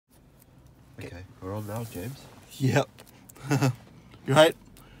Okay, we're on now, James. Yep. You right?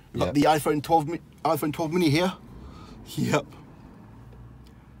 We've Yep. got the iPhone 12 mini here. Yep.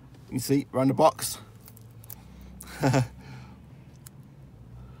 You can see around the box.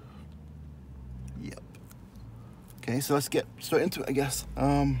 Yep. Okay, so let's get straight into it, I guess. So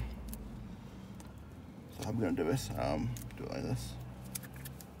how I'm gonna do this? Do it like this.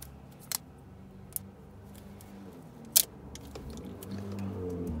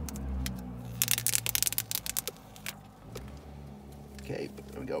 Okay,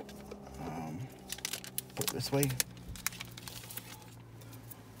 there we go. Put it this way.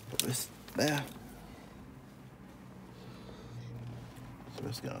 Put this there. So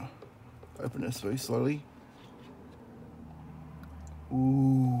just gonna open this very slowly.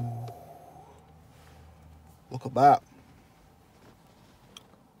 Ooh, look at that.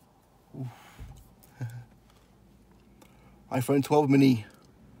 Ooh. iPhone 12 mini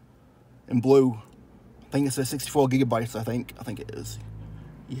in blue. I think it's a 64 gigabytes. I think it is.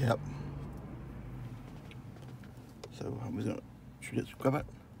 Yep. So I'm just gonna just grab it.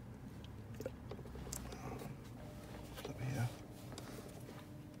 Yep. Over here.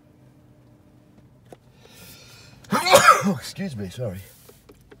 Oh, excuse me, sorry.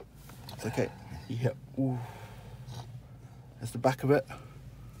 It's okay. Yep. Ooh. That's the back of it.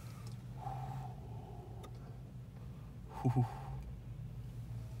 Ooh.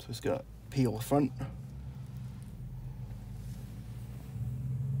 So it's gonna peel the front.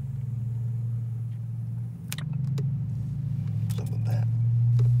 Something there.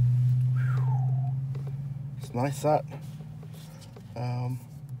 It's nice that.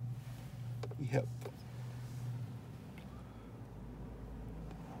 Yep.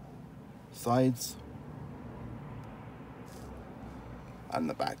 Sides and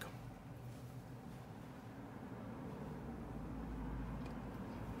the back.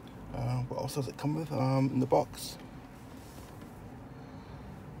 What else does it come with in the box?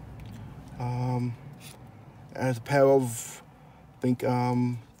 It has a pair of, I think,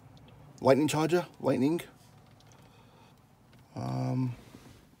 lightning charger,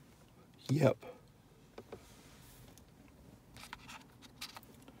 yep.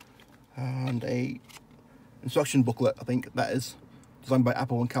 And a instruction booklet, I think that is, designed by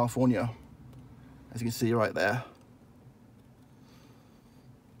Apple in California, as you can see right there.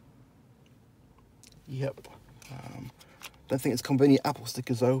 Yep. Don't think it's come with any Apple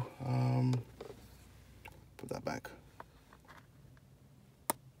stickers though. Put that back.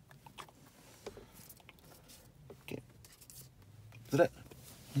 Okay. Is that it?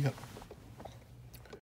 Yep.